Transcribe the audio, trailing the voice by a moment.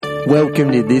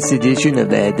Welcome to this edition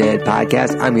of the Head to Head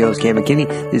Podcast. I'm your host, Cam McKinney.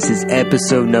 This is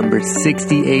episode number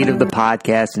 68 of the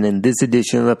podcast. And in this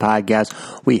edition of the podcast,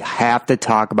 we have to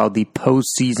talk about the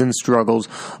postseason struggles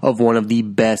of one of the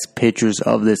best pitchers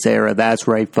of this era. That's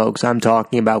right, folks. I'm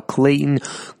talking about Clayton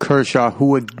Kershaw,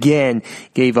 who again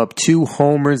gave up 2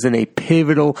 homers in a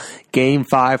pivotal Game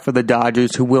 5 for the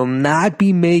Dodgers, who will not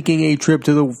be making a trip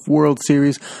to the World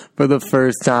Series for the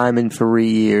first time in 3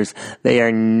 years. They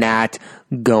are not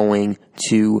going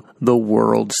to the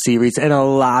World Series, and a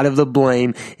lot of the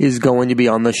blame is going to be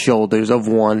on the shoulders of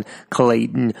one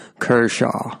Clayton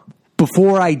Kershaw.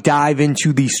 Before I dive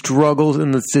into the struggles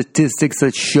and the statistics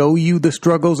that show you the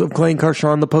struggles of Clayton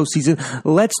Kershaw in the postseason,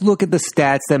 let's look at the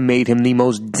stats that made him the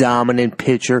most dominant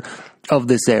pitcher of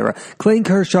this era. Clayton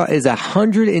Kershaw is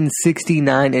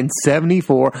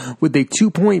 169-74 with a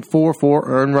 2.44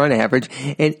 earned run average,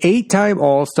 an 8-time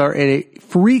All-Star, and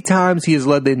 3 times he has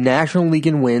led the National League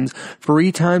in wins,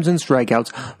 3 times in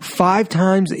strikeouts, 5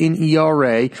 times in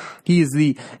ERA. He is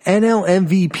the NL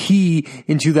MVP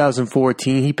in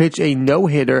 2014. He pitched a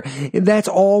no-hitter. That's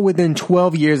all within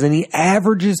 12 years, and he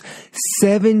averages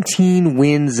 17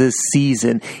 wins a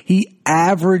season. He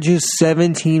averages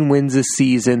 17 wins a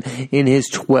season in his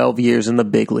 12 years in the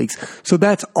big leagues. So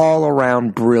that's all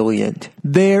around brilliant.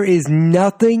 There is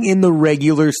nothing in the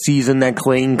regular season that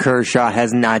Clayton Kershaw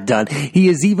has not done. He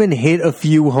has even hit a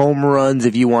few home runs,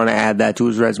 if you want to add that to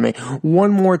his resume.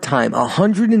 One more time,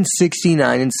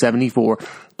 169-74.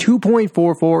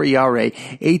 2.44 ERA,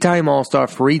 8-time All-Star,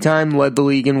 3-time led the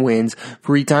league in wins,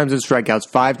 3 times in strikeouts,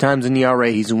 5 times in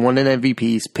ERA. He's won an MVP,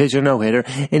 he's pitched a no-hitter,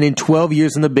 and in 12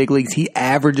 years in the big leagues, he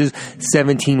averages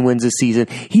 17 wins a season.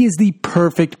 He is the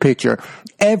perfect pitcher.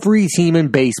 Every team in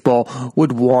baseball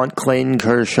would want Clayton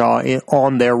Kershaw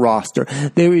on their roster.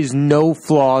 There is no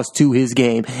flaws to his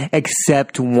game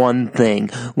except one thing.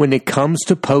 When it comes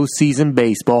to postseason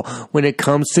baseball, when it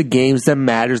comes to games that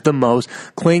matters the most,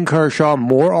 Clayton Kershaw,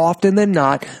 more often than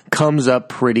not, comes up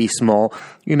pretty small.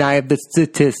 And I have the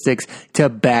statistics to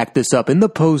back this up. In the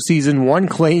postseason, one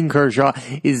Clayton Kershaw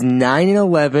is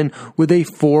 9-11 with a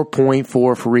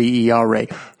 4.43 ERA.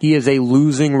 He has a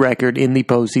losing record in the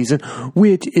postseason,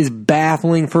 which is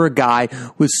baffling for a guy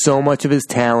with so much of his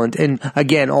talent. And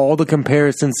again, all the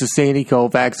comparisons to Sandy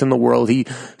Koufax in the world.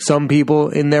 Some people,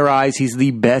 in their eyes, he's the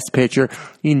best pitcher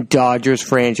in Dodgers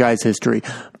franchise history.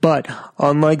 But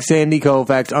unlike Sandy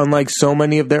Koufax, unlike so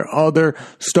many of their other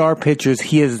star pitchers,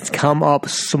 he has come up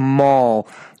small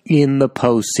in the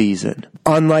postseason.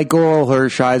 Unlike Orel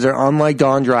Hershiser, unlike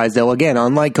Don Drysdale, again,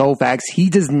 unlike Koufax, he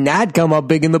does not come up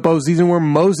big in the postseason where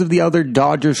most of the other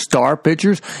Dodgers star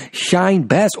pitchers shine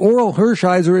best. Orel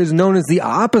Hershiser is known as the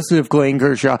opposite of Clayton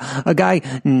Kershaw, a guy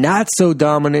not so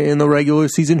dominant in the regular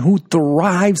season who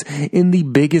thrives in the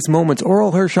biggest moments.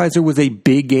 Orel Hershiser was a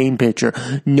big game pitcher.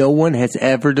 No one has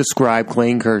ever described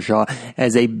Clayton Kershaw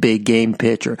as a big game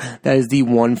pitcher. That is the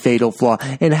one fatal flaw.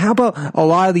 And how about a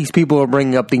lot of these people are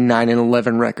bringing up the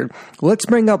 9-11 record? Let's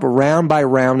bring up round by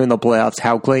round in the playoffs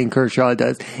how Clayton Kershaw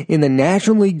does. In the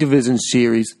National League Division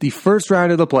Series, the first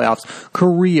round of the playoffs,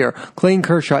 career, Clayton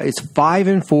Kershaw is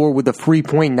 5-4 with a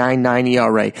 3.99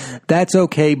 ERA. That's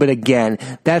okay, but again,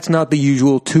 that's not the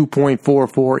usual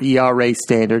 2.44 ERA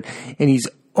standard, and he's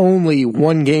only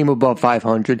 1 game above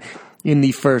 500 in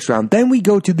the first round. Then we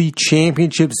go to the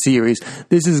championship series.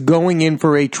 This is going in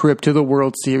for a trip to the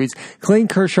World Series. Clayton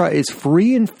Kershaw is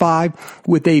 3-5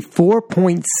 with a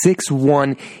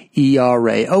 4.61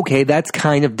 ERA. Okay, that's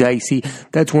kind of dicey.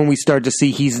 That's when we start to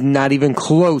see he's not even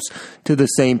close to the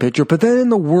same pitcher. But then in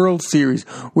the World Series,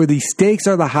 where the stakes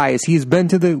are the highest, he has been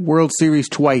to the World Series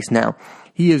twice now.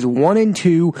 He is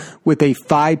 1-2 with a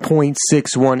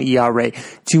 5.61 ERA.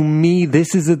 To me,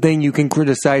 this is the thing you can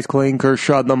criticize Clayton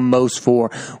Kershaw the most for.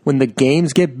 When the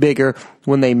games get bigger,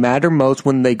 when they matter most,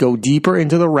 when they go deeper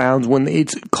into the rounds, when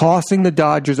it's costing the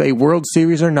Dodgers a World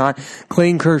Series or not,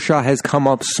 Clayton Kershaw has come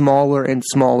up smaller and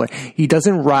smaller. He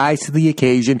doesn't rise to the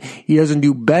occasion. He doesn't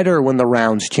do better when the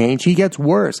rounds change. He gets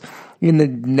worse. In the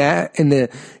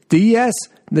DS,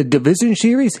 the division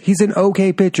series, he's an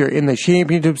okay pitcher. In the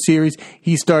championship series,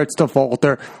 he starts to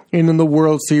falter. And in the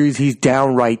World Series, he's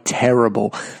downright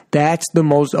terrible. That's the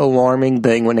most alarming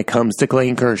thing when it comes to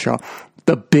Clayton Kershaw.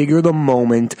 The bigger the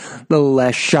moment, the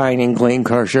less shining Clayton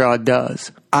Kershaw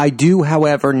does. I do,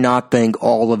 however, not think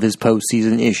all of his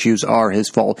postseason issues are his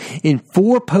fault. In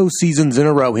 4 postseasons in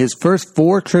a row, his first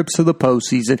 4 trips to the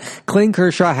postseason, Clayton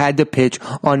Kershaw had to pitch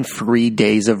on 3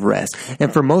 days of rest.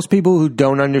 And for most people who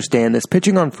don't understand this,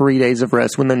 pitching on 3 days of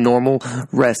rest when the normal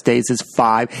rest days is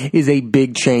 5 is a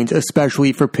big change,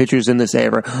 especially for pitchers in this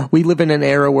era. We live in an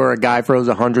era where a guy throws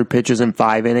 100 pitches in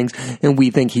 5 innings, and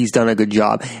we think he's done a good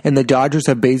job. And the Dodgers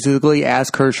have basically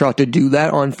asked Kershaw to do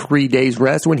that on 3 days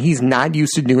rest when he's not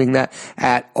used to doing that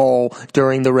at all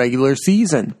during the regular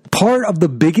season. Part of the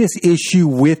biggest issue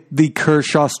with the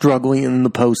Kershaw struggling in the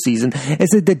postseason is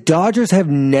that the Dodgers have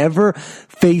never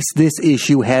faced this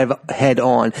issue head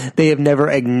on. They have never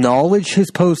acknowledged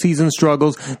his postseason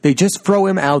struggles. They just throw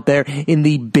him out there in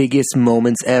the biggest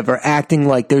moments ever, acting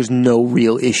like there's no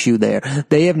real issue there.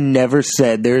 They have never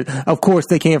said there. Of course,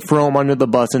 they can't throw him under the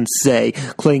bus and say,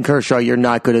 Clayton Kershaw, you're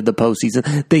not good at the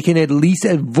postseason. They can at least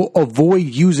avoid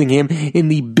using him in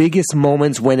the biggest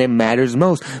moments when it matters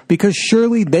most, because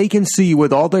surely they can see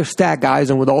with all their stat guys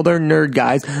and with all their nerd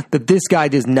guys that this guy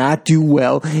does not do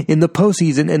well in the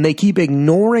postseason, and they keep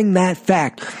ignoring that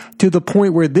fact to the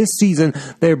point where this season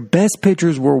their best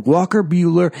pitchers were Walker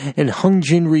Buehler and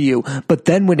Hyun-Jin Ryu, but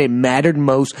then when it mattered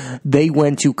most, they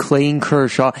went to Clayton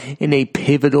Kershaw in a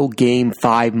pivotal Game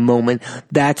 5 moment.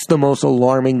 That's the most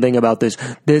alarming thing about this.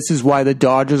 This is why the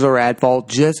Dodgers are at fault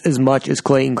just as much as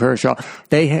Clayton Kershaw.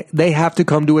 They have to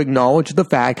come to acknowledge the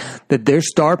fact that their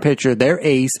star pitcher, their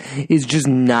ace, is just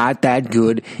not that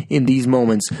good in these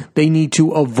moments. They need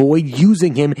to avoid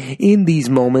using him in these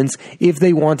moments if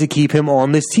they want to keep him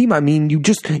on this team. I mean, you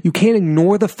can't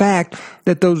ignore the fact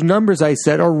that those numbers I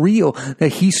said are real,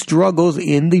 that he struggles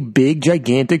in the big,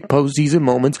 gigantic postseason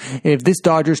moments. And if this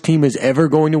Dodgers team is ever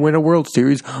going to win a World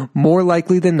Series, more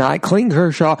likely than not, Clayton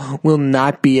Kershaw will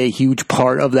not be a huge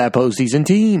part of that postseason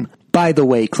team. By the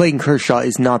way, Clayton Kershaw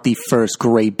is not the first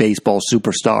great baseball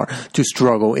superstar to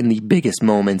struggle in the biggest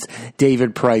moments.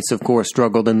 David Price, of course,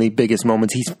 struggled in the biggest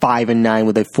moments. He's 5-9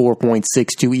 with a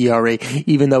 4.62 ERA.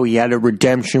 Even though he had a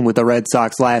redemption with the Red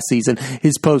Sox last season,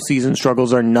 his postseason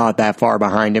struggles are not that far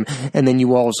behind him. And then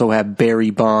you also have Barry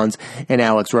Bonds and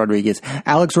Alex Rodriguez.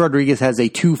 Alex Rodriguez has a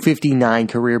 .259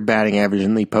 career batting average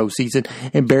in the postseason,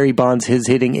 and Barry Bonds is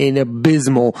hitting an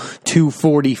abysmal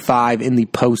 .245 in the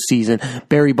postseason.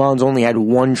 Barry Bonds only had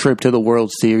 1 trip to the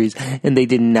World Series, and they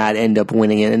did not end up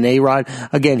winning it. And A-Rod,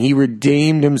 again, he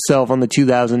redeemed himself on the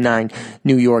 2009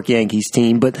 New York Yankees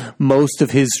team, but most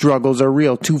of his struggles are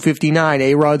real. .259.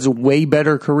 A-Rod's a way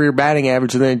better career batting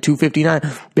average than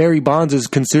 .259. Barry Bonds is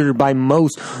considered by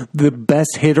most the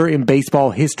best hitter in baseball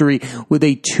history with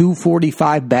a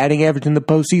 .245 batting average in the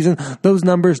postseason. Those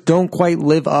numbers don't quite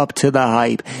live up to the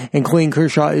hype, and Clayton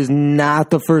Kershaw is not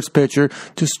the first pitcher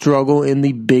to struggle in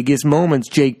the biggest moments.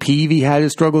 Jake Peavy had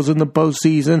his struggles in the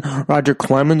postseason. Roger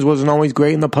Clemens wasn't always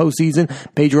great in the postseason.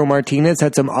 Pedro Martinez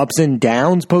had some ups and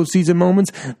downs postseason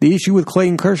moments. The issue with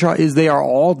Clayton Kershaw is they are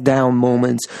all down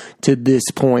moments to this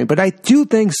point. But I do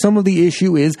think some of the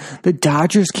issue is the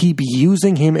Dodgers keep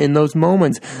using him in those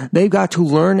moments. They've got to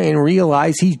learn and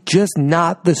realize he's just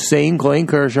not the same Clayton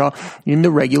Kershaw in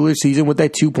the regular season with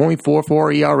that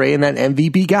 2.44 ERA and that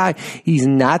MVP guy. He's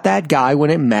not that guy when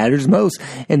it matters most.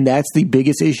 And that's the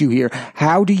biggest issue here.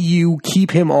 How do you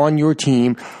keep him on your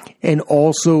team and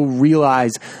also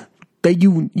realize that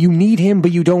you need him,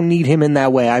 but you don't need him in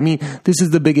that way? I mean, this is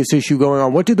the biggest issue going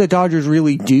on. What did the Dodgers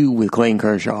really do with Clayton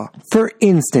Kershaw? For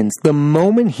instance, the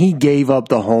moment he gave up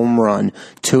the home run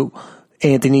to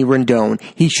Anthony Rendon,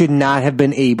 he should not have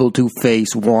been able to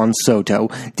face Juan Soto.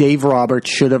 Dave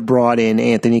Roberts should have brought in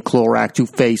Anthony Klorak to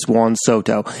face Juan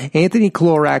Soto. Anthony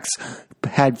Klorak's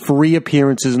had 3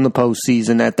 appearances in the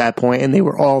postseason at that point, and they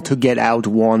were all to get out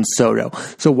Juan Soto.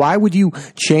 So why would you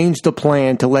change the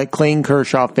plan to let Clayton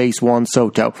Kershaw face Juan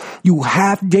Soto?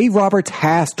 Dave Roberts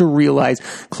has to realize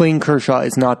Clayton Kershaw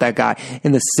is not that guy.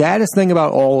 And the saddest thing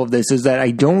about all of this is that I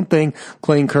don't think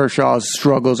Clayton Kershaw's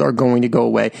struggles are going to go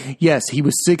away. Yes, he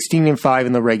was 16-5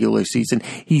 in the regular season.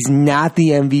 He's not the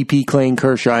MVP Clayton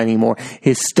Kershaw anymore.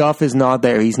 His stuff is not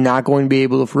there. He's not going to be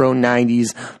able to throw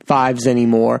 90s, 5s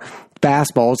anymore.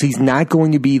 Fastballs. He's not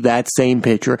going to be that same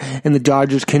pitcher, and the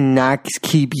Dodgers cannot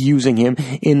keep using him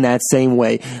in that same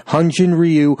way. Hyun-Jin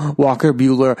Ryu, Walker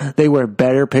Buehler, they were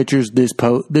better pitchers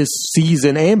this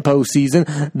season and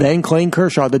postseason than Clayton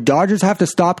Kershaw. The Dodgers have to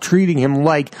stop treating him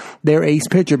like their ace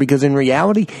pitcher, because in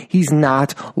reality, he's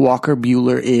not. Walker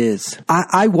Buehler is.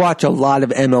 I watch a lot of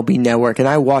MLB Network, and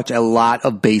I watch a lot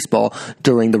of baseball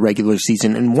during the regular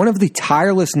season, and one of the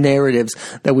tireless narratives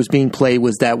that was being played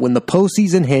was that when the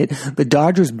postseason hit, the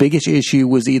Dodgers' biggest issue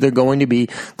was either going to be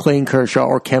Clayton Kershaw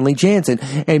or Kenley Jansen.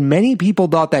 And many people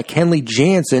thought that Kenley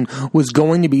Jansen was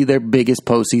going to be their biggest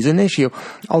postseason issue.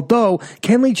 Although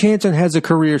Kenley Jansen has a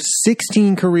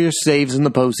 16 career saves in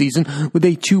the postseason with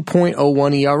a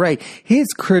 2.01 ERA. His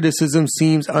criticism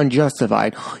seems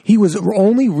unjustified. He was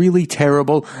only really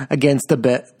terrible against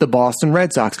the Boston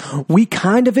Red Sox. We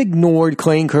kind of ignored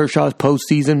Clayton Kershaw's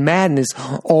postseason madness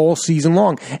all season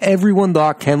long. Everyone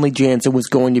thought Kenley Jansen was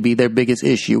going to be their biggest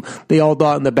issue. They all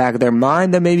thought in the back of their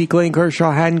mind that maybe Clayton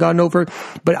Kershaw hadn't gotten over it.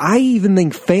 But I even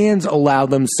think fans allow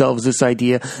themselves this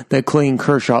idea that Clayton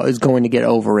Kershaw is going to get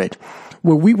over it.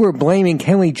 Where we were blaming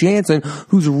Kenley Jansen,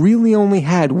 who's really only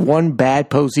had one bad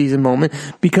postseason moment,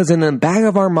 because in the back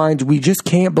of our minds, we just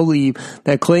can't believe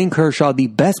that Clayton Kershaw, the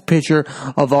best pitcher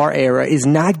of our era, is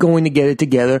not going to get it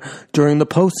together during the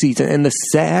postseason. And the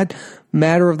sad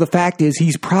matter of the fact is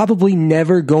he's probably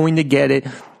never going to get it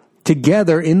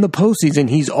together in the postseason.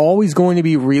 He's always going to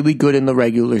be really good in the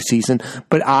regular season,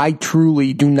 but I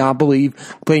truly do not believe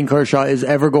Clayton Kershaw is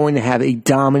ever going to have a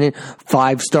dominant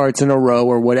 5 starts in a row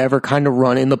or whatever kind of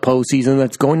run in the postseason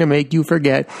that's going to make you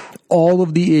forget all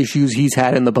of the issues he's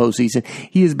had in the postseason.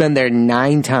 He has been there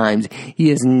 9 times. He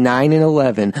is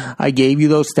 9-11. I gave you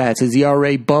those stats. His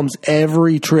ERA bumps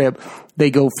every trip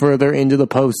they go further into the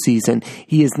postseason.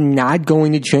 He is not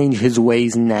going to change his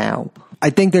ways now. I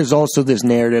think there's also this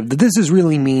narrative that this is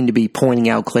really mean to be pointing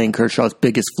out Clayton Kershaw's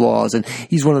biggest flaws, and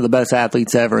he's one of the best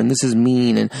athletes ever, and this is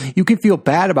mean, and you can feel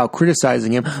bad about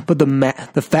criticizing him, but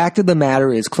the fact of the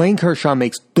matter is Clayton Kershaw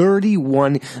makes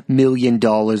 $31 million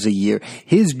a year.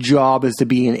 His job is to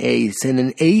be an ace, and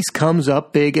an ace comes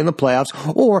up big in the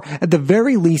playoffs, or at the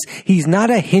very least, he's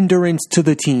not a hindrance to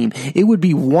the team. It would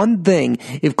be one thing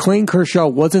if Clayton Kershaw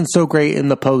wasn't so great in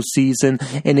the postseason,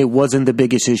 and it wasn't the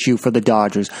biggest issue for the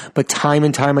Dodgers, but time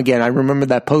and time again, I remember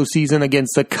that postseason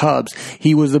against the Cubs,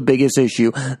 he was the biggest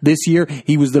issue. This year,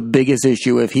 he was the biggest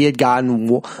issue. If he had gotten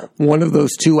one of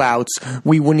those 2 outs,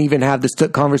 we wouldn't even have this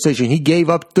conversation. He gave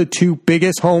up the 2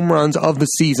 biggest home runs of the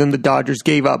season the Dodgers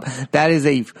gave up. That is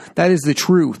the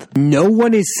truth. No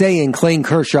one is saying, Clayton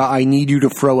Kershaw, I need you to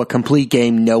throw a complete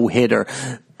game no-hitter.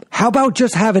 How about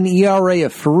just have an ERA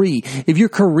of 3? If your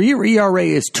career ERA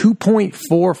is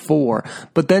 2.44,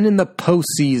 but then in the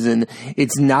postseason,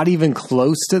 it's not even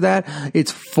close to that,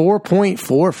 it's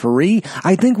 4.43,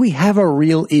 I think we have a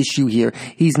real issue here.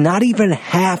 He's not even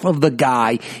half of the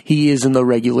guy he is in the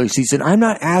regular season. I'm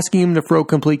not asking him to throw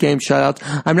complete game shutouts.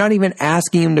 I'm not even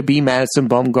asking him to be Madison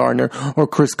Bumgarner or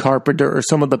Chris Carpenter or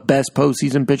some of the best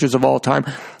postseason pitchers of all time.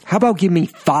 How about give me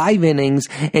 5 innings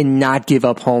and not give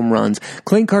up home runs?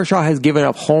 Clayton Kershaw has given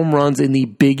up home runs in the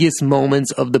biggest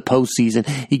moments of the postseason.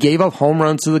 He gave up home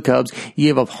runs to the Cubs. He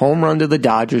gave up home run to the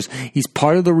Dodgers. He's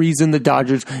part of the reason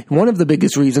one of the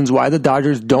biggest reasons why the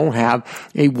Dodgers don't have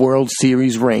a World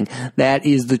Series ring. That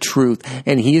is the truth.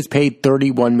 And he is paid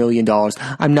 $31 million.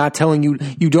 I'm not telling you,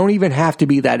 you don't even have to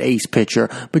be that ace pitcher,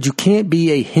 but you can't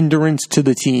be a hindrance to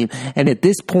the team. And at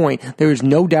this point, there is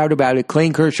no doubt about it.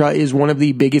 Clayton Kershaw is one of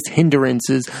the biggest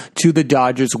hindrances to the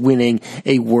Dodgers winning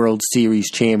a World Series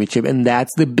championship. And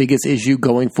that's the biggest issue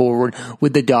going forward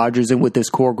with the Dodgers and with this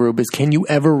core group is, can you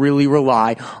ever really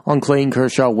rely on Clayton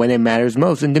Kershaw when it matters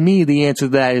most? And to me, the answer to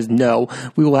that is no.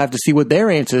 We will have to see what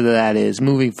their answer to that is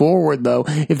moving forward, though.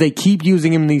 If they keep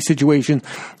using him in these situations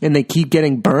and they keep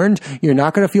getting burned, you're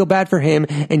not going to feel bad for him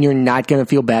and you're not going to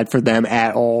feel bad for them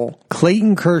at all.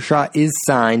 Clayton Kershaw is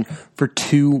signed for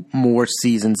 2 more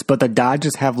seasons, but the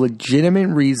Dodgers have legitimate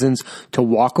reasons to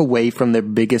walk away from their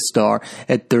biggest star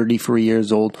at 33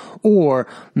 years old, or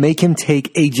make him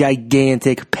take a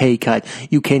gigantic pay cut.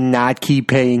 You cannot keep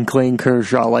paying Clayton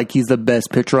Kershaw like he's the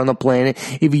best pitcher on the planet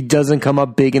if he doesn't come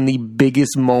up big in the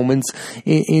biggest moments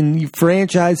in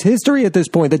franchise history at this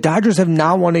point. The Dodgers have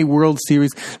not won a World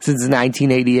Series since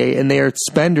 1988, and they are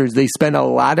spenders. They spend a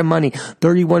lot of money,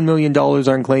 $31 million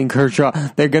on Clayton Kershaw.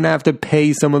 They're going to have to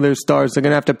pay some of their stars. They're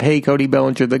going to have to pay Cody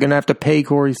Bellinger. They're going to have to pay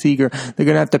Corey Seager. They're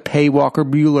going to have to pay Walker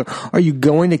Buehler. Are you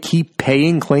going to keep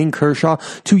paying Clayton Kershaw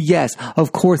yes,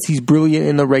 of course he's brilliant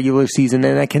in the regular season,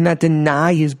 and I cannot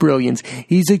deny his brilliance.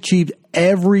 He's achieved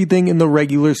everything in the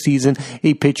regular season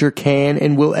a pitcher can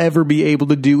and will ever be able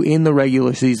to do in the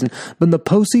regular season. But in the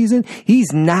postseason,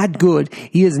 he's not good.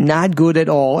 He is not good at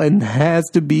all and has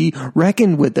to be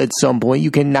reckoned with at some point.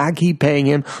 You cannot keep paying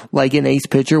him like an ace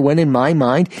pitcher when, in my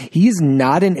mind, he is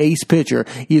not an ace pitcher.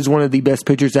 He is one of the best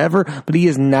pitchers ever, but he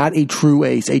is not a true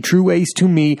ace. A true ace, to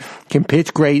me, can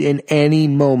pitch great in any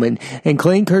moment. And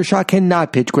Clayton Kershaw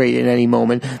cannot pitch great in any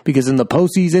moment because in the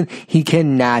postseason, he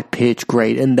cannot pitch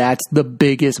great. And that's the the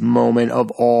biggest moment of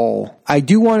all. I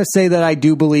do want to say that I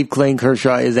do believe Clayton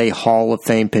Kershaw is a Hall of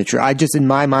Fame pitcher. In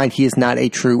my mind, he is not a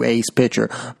true ace pitcher.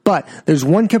 But there's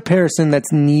one comparison that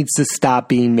needs to stop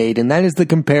being made, and that is the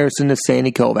comparison to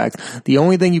Sandy Koufax. The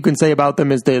only thing you can say about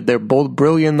them is that they're both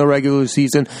brilliant in the regular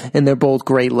season, and they're both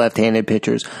great left-handed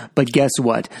pitchers. But guess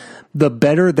what? The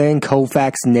better than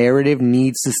Koufax narrative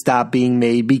needs to stop being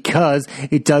made because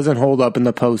it doesn't hold up in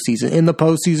the postseason. In the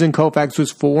postseason, Koufax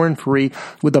was 4-3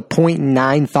 with a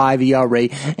 .95 ERA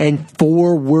and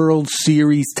 4 World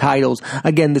Series titles.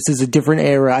 Again, this is a different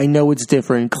era. I know it's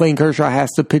different. Clayton Kershaw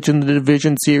has to pitch in the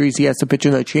Division Series. He has to pitch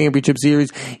in the Championship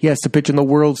Series. He has to pitch in the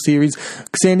World Series.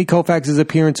 Sandy Koufax's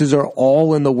appearances are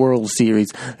all in the World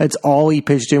Series. That's all he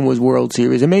pitched in was World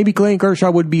Series. And maybe Clayton Kershaw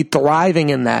would be thriving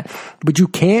in that. But you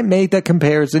can't make that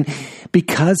comparison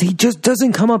because he just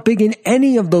doesn't come up big in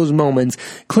any of those moments.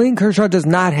 Clayton Kershaw does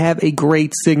not have a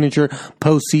great signature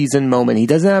postseason moment. He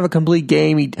doesn't have a complete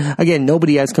game. Again,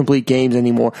 nobody has complete games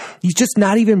anymore. He's just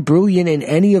not even brilliant in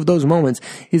any of those moments.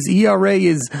 His ERA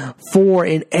is 4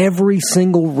 in every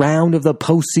single round of the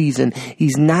postseason.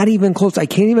 He's not even close. I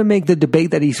can't even make the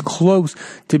debate that he's close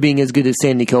to being as good as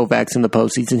Sandy Koufax in the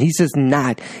postseason. He's just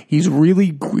not. He's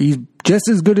just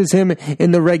as good as him in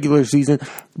the regular season,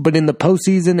 but in the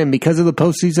postseason, and because of the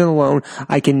postseason alone,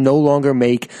 I can no longer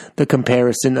make the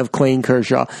comparison of Clayton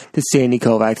Kershaw to Sandy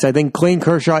Koufax. I think Clayton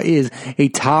Kershaw is a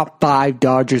top 5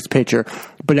 Dodgers pitcher,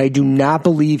 but I do not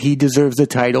believe he deserves the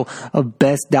title of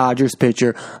best Dodgers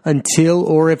pitcher until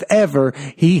or if ever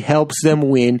he helps them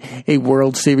win a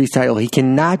World Series title.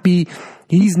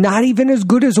 He's not even as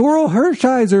good as Orel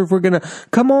Hershiser, if we're going to...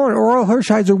 Come on, Orel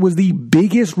Hershiser was the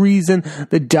biggest reason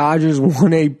the Dodgers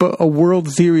won a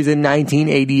World Series in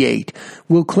 1988.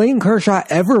 Will Clayton Kershaw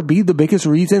ever be the biggest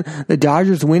reason the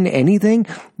Dodgers win anything?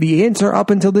 The answer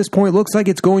up until this point looks like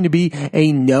it's going to be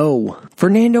a no.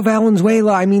 Fernando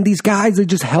Valenzuela, these guys that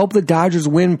just help the Dodgers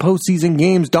win postseason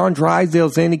games, Don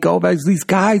Drysdale, Sandy Koufax, these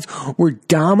guys were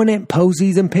dominant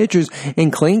postseason pitchers,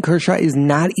 and Clayton Kershaw is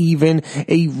not even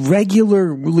a regularly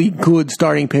good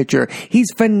starting pitcher.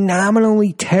 He's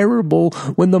phenomenally terrible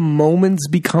when the moments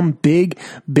become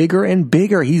bigger and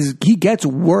bigger. He gets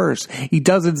worse. He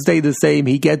doesn't stay the same.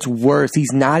 He gets worse.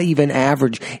 He's not even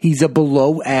average. He's a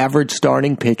below average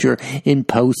starting pitcher in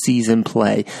postseason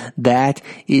play. That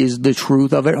is the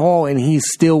truth of it all, and he's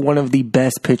still one of the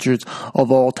best pitchers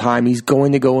of all time. He's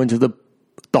going to go into the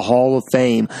Hall of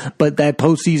Fame, but that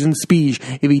postseason speech,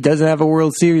 if he doesn't have a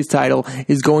World Series title,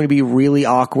 is going to be really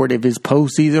awkward if his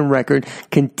postseason record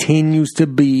continues to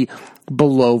be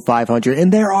below 500.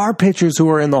 And there are pitchers who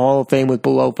are in the Hall of Fame with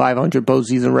below 500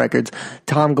 postseason records.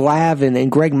 Tom Glavine and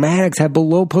Greg Maddux have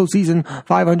below postseason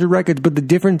 500 records, but the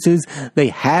difference is they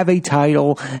have a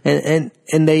title and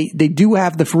they do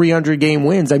have the 300 game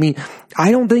wins.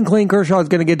 I don't think Clayton Kershaw is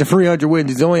going to get to 300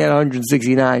 wins. He's only at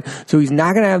 169, so he's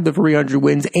not going to have the 300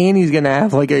 wins, and he's going to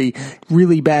have a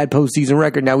really bad postseason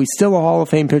record. Now, he's still a Hall of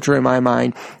Fame pitcher in my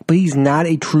mind, but he's not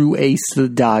a true ace to the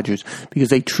Dodgers,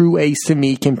 because a true ace to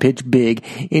me can pitch big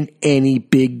in any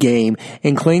big game,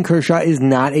 and Clayton Kershaw is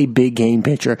not a big game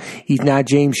pitcher. He's not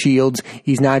James Shields.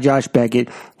 He's not Josh Beckett.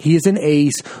 He is an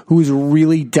ace who is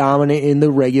really dominant in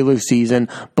the regular season,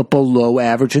 but below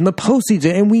average in the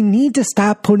postseason, and we need to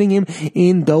stop putting him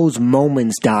in those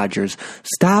moments, Dodgers.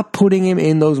 Stop putting him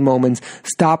in those moments.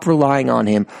 Stop relying on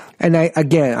him. And I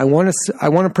want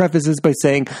to preface this by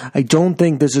saying I don't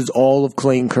think this is all of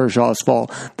Clayton Kershaw's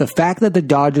fault. The fact that the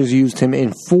Dodgers used him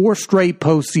in 4 straight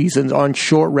postseasons on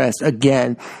short rest,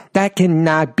 again, that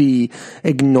cannot be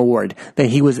ignored, that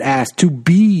he was asked to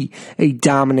be a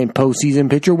dominant postseason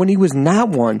pitcher when he was not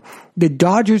one. The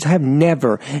Dodgers have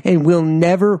never and will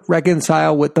never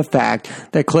reconcile with the fact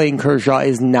that Clayton Kershaw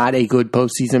is not a good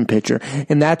postseason pitcher.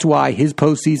 And that's why his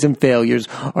postseason failures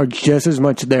are just as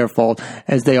much their fault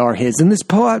as they are his. And this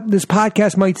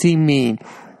podcast might seem mean.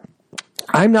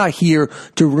 I'm not here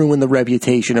to ruin the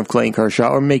reputation of Clayton Kershaw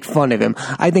or make fun of him.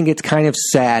 I think it's kind of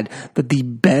sad that the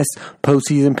best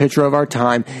postseason pitcher of our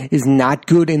time is not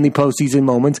good in the postseason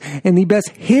moments, and the best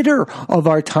hitter of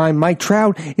our time, Mike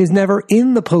Trout, is never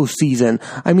in the postseason.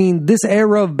 This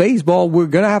era of baseball, we're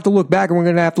going to have to look back and we're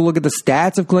going to have to look at the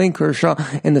stats of Clayton Kershaw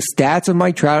and the stats of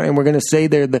Mike Trout, and we're going to say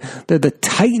they're the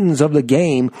titans of the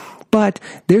game. But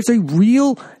there's a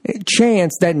real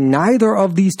chance that neither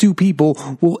of these two people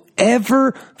will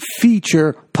ever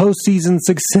feature postseason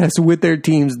success with their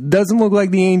teams. Doesn't look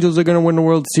like the Angels are going to win the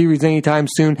World Series anytime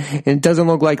soon, and it doesn't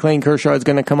look like Clayton Kershaw is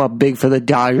going to come up big for the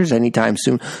Dodgers anytime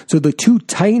soon. So the two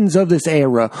titans of this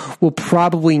era will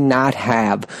probably not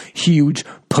have huge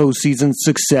postseason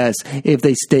success if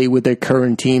they stay with their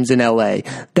current teams in LA.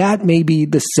 That may be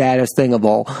the saddest thing of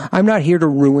all. I'm not here to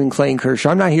ruin Clayton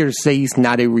Kershaw. I'm not here to say he's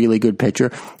not a really good pitcher,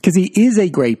 because he is a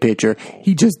great pitcher.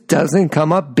 He just doesn't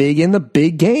come up big in the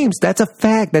big games. That's a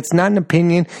fact. That's not an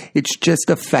opinion. It's just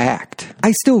a fact.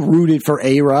 I still rooted for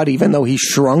A-Rod, even though he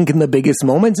shrunk in the biggest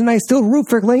moments, and I still root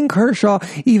for Clayton Kershaw,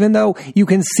 even though you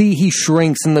can see he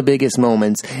shrinks in the biggest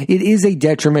moments. It is a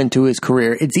detriment to his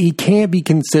career. He can't be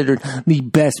considered the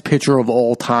best pitcher of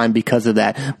all time because of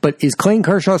that. But is Clayton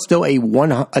Kershaw still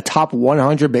a top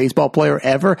 100 baseball player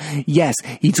ever? Yes,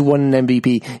 he's won an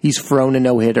MVP. He's thrown a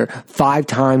no-hitter. 5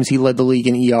 times he led the league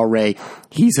in ERA.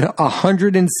 He's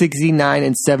 169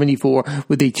 and 74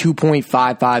 with a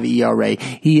 2.55 ERA.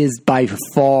 He is by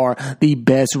far the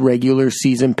best regular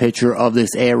season pitcher of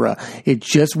this era. It's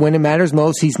just when it matters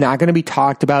most, he's not going to be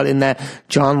talked about in that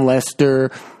John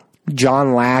Lester,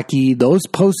 John Lackey, those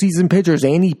postseason pitchers,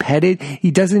 Andy Pettitte,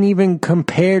 he doesn't even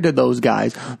compare to those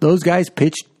guys. Those guys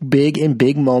pitched big in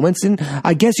big moments, and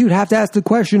I guess you'd have to ask the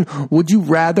question, would you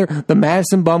rather the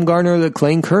Madison Bumgarner or the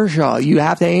Clayton Kershaw? You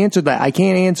have to answer that. I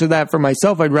can't answer that for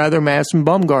myself. I'd rather Madison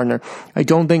Bumgarner. I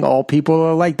don't think all people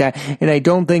are like that, and I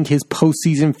don't think his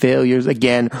postseason failures,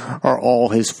 again, are all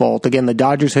his fault. Again, the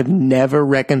Dodgers have never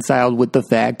reconciled with the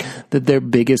fact that their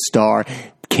biggest star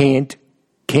can't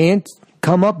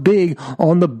come up big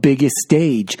on the biggest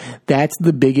stage. That's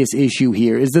the biggest issue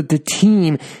here, is that the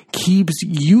team keeps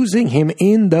using him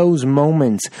in those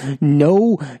moments.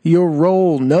 Know your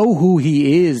role. Know who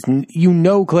he is. You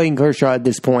know Clayton Kershaw at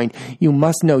this point. You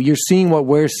must know. You're seeing what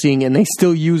we're seeing, and they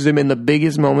still use him in the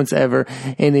biggest moments ever,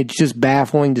 and it's just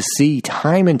baffling to see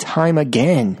time and time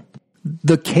again.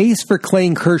 The case for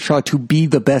Clayton Kershaw to be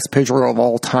the best pitcher of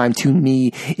all time, to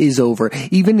me, is over.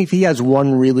 Even if he has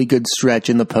one really good stretch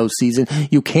in the postseason,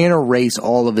 you can't erase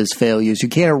all of his failures. You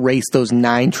can't erase those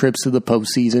 9 trips to the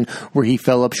postseason where he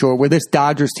fell up short, where this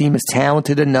Dodgers team is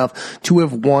talented enough to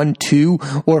have won 2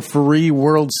 or 3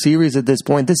 World Series at this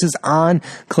point. This is on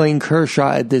Clayton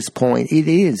Kershaw at this point. It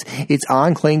is. It's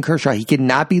on Clayton Kershaw. He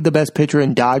cannot be the best pitcher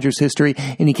in Dodgers history,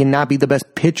 and he cannot be the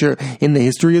best pitcher in the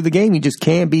history of the game. He just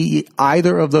can't be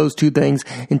either of those two things,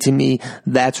 and to me,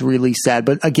 that's really sad.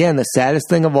 But again, the saddest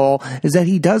thing of all is that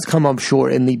he does come up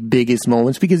short in the biggest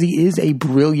moments, because he is a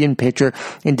brilliant pitcher,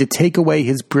 and to take away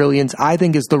his brilliance, I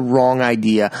think, is the wrong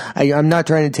idea. I'm not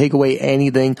trying to take away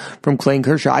anything from Clayton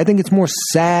Kershaw. I think it's more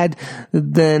sad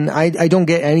than I don't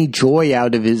get any joy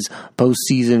out of his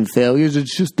postseason failures.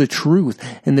 It's just the truth,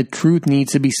 and the truth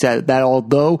needs to be said, that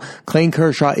although Clayton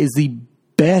Kershaw is the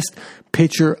best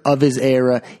pitcher of his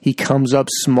era, he comes up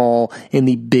small in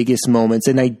the biggest moments.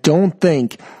 And I don't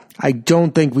think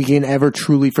we can ever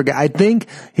truly forget. I think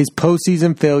his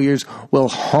postseason failures will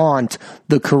haunt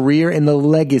the career and the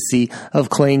legacy of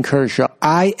Clayton Kershaw.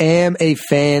 I am a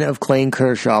fan of Clayton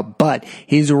Kershaw, but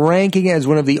his ranking as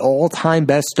one of the all-time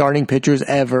best starting pitchers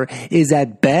ever is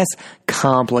at best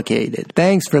complicated.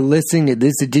 Thanks for listening to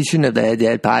this edition of the Head to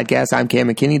Head Podcast. I'm Cam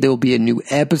McKinney. There will be a new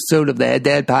episode of the Head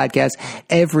to Head Podcast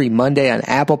every Monday on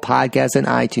Apple Podcasts and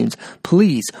iTunes.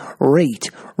 Please rate,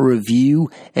 review,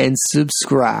 and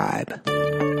subscribe.